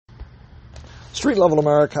Street Level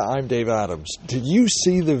America, I'm Dave Adams. Did you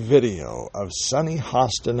see the video of Sunny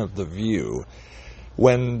Hostin of The View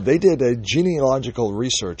when they did a genealogical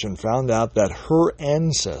research and found out that her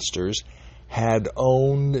ancestors had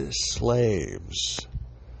owned slaves?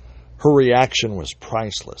 Her reaction was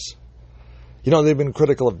priceless. You know, they've been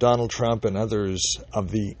critical of Donald Trump and others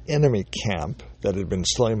of the enemy camp that had been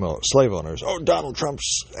slave owners. Oh, Donald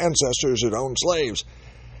Trump's ancestors had owned slaves.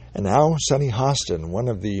 And now Sunny Hostin, one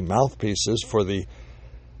of the mouthpieces for the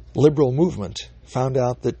liberal movement, found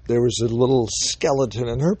out that there was a little skeleton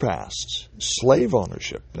in her past, slave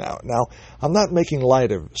ownership. Now, I'm not making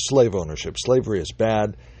light of slave ownership. Slavery is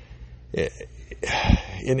bad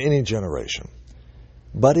in any generation.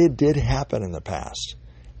 But it did happen in the past.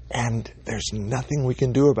 And there's nothing we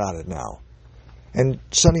can do about it now. And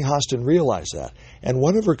Sunny Hostin realized that. And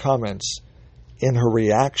one of her comments in her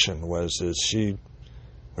reaction was, as she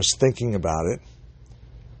was thinking about it,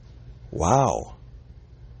 wow,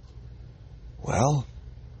 well,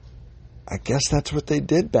 I guess that's what they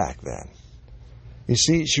did back then. You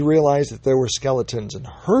see, she realized that there were skeletons in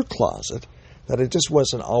her closet, that it just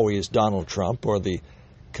wasn't always Donald Trump or the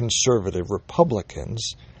conservative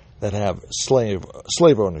Republicans that have slave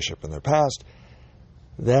ownership in their past,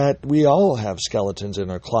 that we all have skeletons in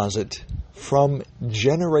our closet from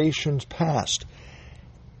generations past.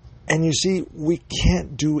 And you see, we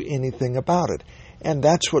can't do anything about it. And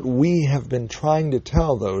that's what we have been trying to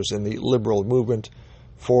tell those in the liberal movement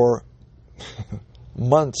for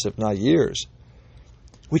months, if not years.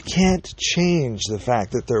 We can't change the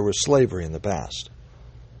fact that there was slavery in the past.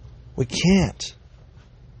 We can't.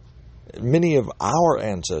 Many of our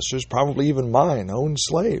ancestors, probably even mine, owned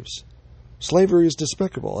slaves. Slavery is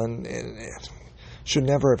despicable and it should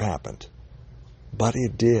never have happened. But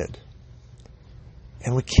it did.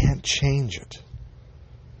 And we can't change it.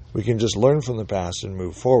 We can just learn from the past and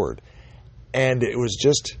move forward. And it was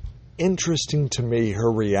just interesting to me,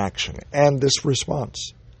 her reaction and this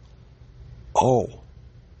response. Oh,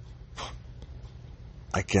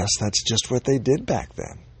 I guess that's just what they did back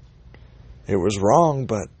then. It was wrong,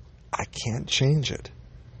 but I can't change it.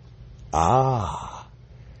 Ah,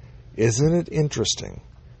 isn't it interesting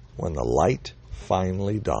when the light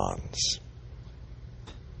finally dawns?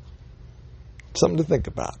 Something to think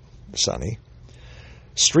about, Sunny.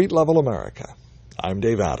 Street Level America. I'm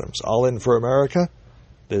Dave Adams. All in for America.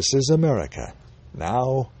 This is America,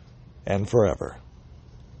 now and forever.